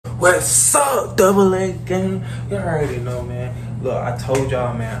What's up, double A gang? You already know, man. Look, I told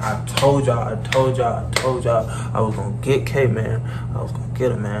y'all, man. I told y'all I was gonna get K, man. I was gonna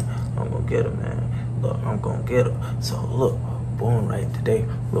get her, man. I'm gonna get her, man. Look, I'm gonna get her. So, look, boom, right today.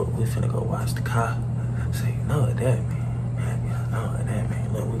 Look, we finna go wash the car. So, you know what that mean, man. You know what that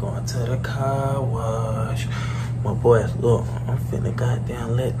mean. Look, we going to the car wash. My boys, look, I'm finna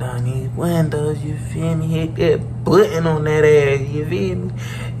goddamn let down these windows, you feel me? Hit that button on that ass, you feel me?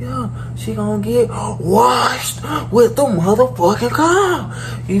 Yo, she gonna get washed with the motherfucking car,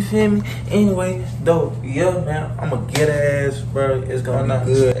 you feel me? Anyway, though, yeah, man, I'ma get her ass, bro. It's gonna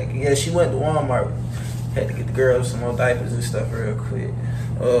be good. Yeah, she went to Walmart. Had to get the girls some more diapers and stuff real quick.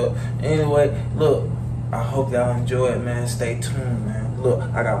 Anyway, look, I hope y'all enjoy it, man. Stay tuned, man. Look,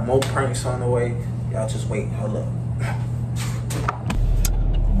 I got more pranks on the way. Y'all just wait. Hold up.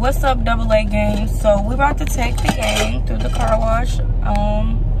 What's up, double A gang? So we're about to take the gang through the car wash.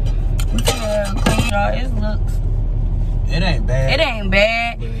 We can clean all his looks. It ain't bad. It ain't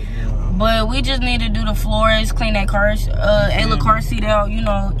bad. But we just need to do the floors, clean that car, Ayla car seat out, you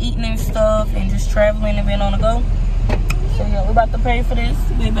know, eating and stuff, and just traveling and being on the go. So yeah, we're about to pay for this.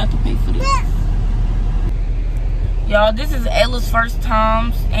 We're about to pay for this. Y'all, this is Ayla's first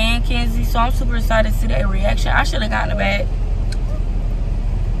time and Kenzie, so I'm super excited to see their reaction. I should have gotten a bag.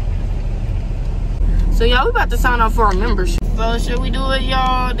 So y'all, we about to sign up for our membership. So should we do it,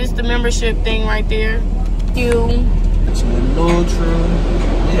 y'all? This the membership thing right there. You. It's neutral.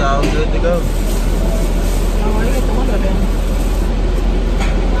 We all good to go. Oh, why you get the window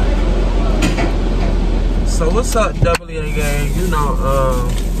down? So what's up, W gang? You know,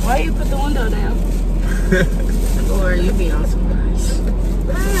 Why you put the window down? Or you be on some nice.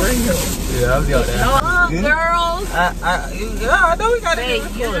 Yeah, I'll be on that. No, girls. I know we gotta hey,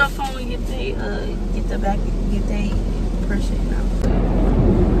 use your phone and get the pressure out.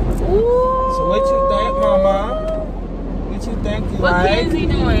 Ooh. So what you think, mama? What you think? You what like? Kenzie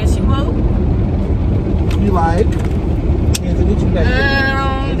doing? She woke? You like? Kenzie, what you think?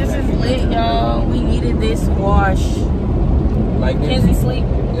 This is lit, y'all. We needed this wash. Like this? Kenzie sleep?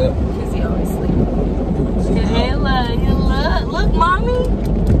 Yep. Kenzie always sleep. Hey, look, mommy.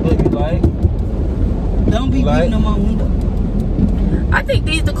 Look, you like? Don't be beating on my window. I think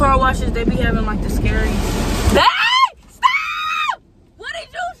these the car washes they be having like the scary. Hey! Stop! What did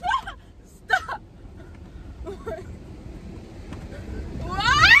you say? Stop! What?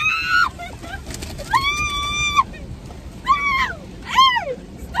 Stop! Hey!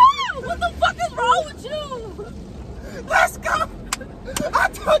 Stop! What the fuck is wrong with you? Let's go! I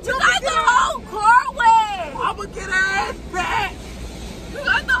told you! You got the whole car wet! I'ma get her ass back! You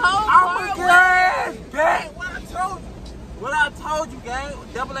got the whole I'ma car get her wet! ass back! What I told you, gang.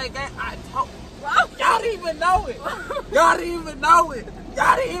 Double A gang, I told y'all didn't even know it. Y'all didn't even know it.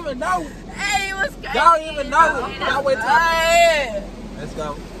 Y'all didn't even know it. Hey, it was crazy. Y'all didn't even know it. Y'all went to Let's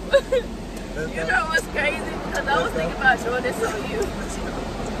go. You know what's crazy? Because I was thinking about showing this on you.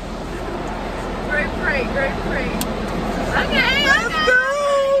 Great pray. Okay. Let's go.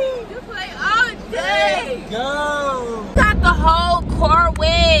 You play all day. Let's go. Got the whole car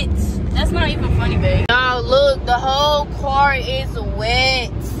wet. That's not even funny, babe. Y'all, look, the whole car is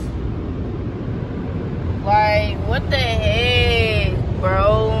wet. Like, what the heck,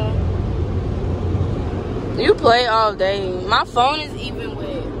 bro? You play all day. My phone is even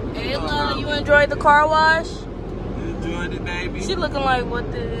wet. Ayla, you enjoyed the car wash? You enjoyed it, baby? She looking like,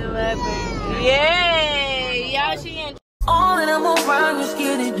 what the hell happened? Yeah, y'all, she enjoyed. All of them around you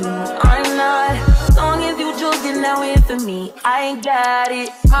scared to do. I'm not. As long as you joking now in for me, I ain't got it.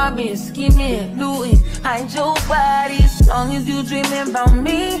 My bitch skinny, looting, hide your body. As long as you dreaming about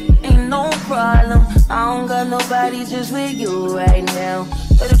me, ain't no problem. I don't got nobody just with you right now.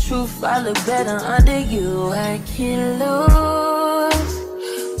 But the truth, I look better under you. I can't lose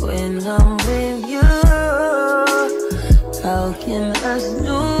when I'm with you. How can us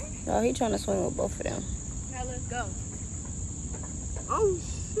lose? Oh, he trying to swing with both of them. Now let's go. Oh,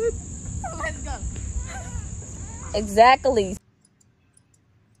 shit. Let's go. Exactly.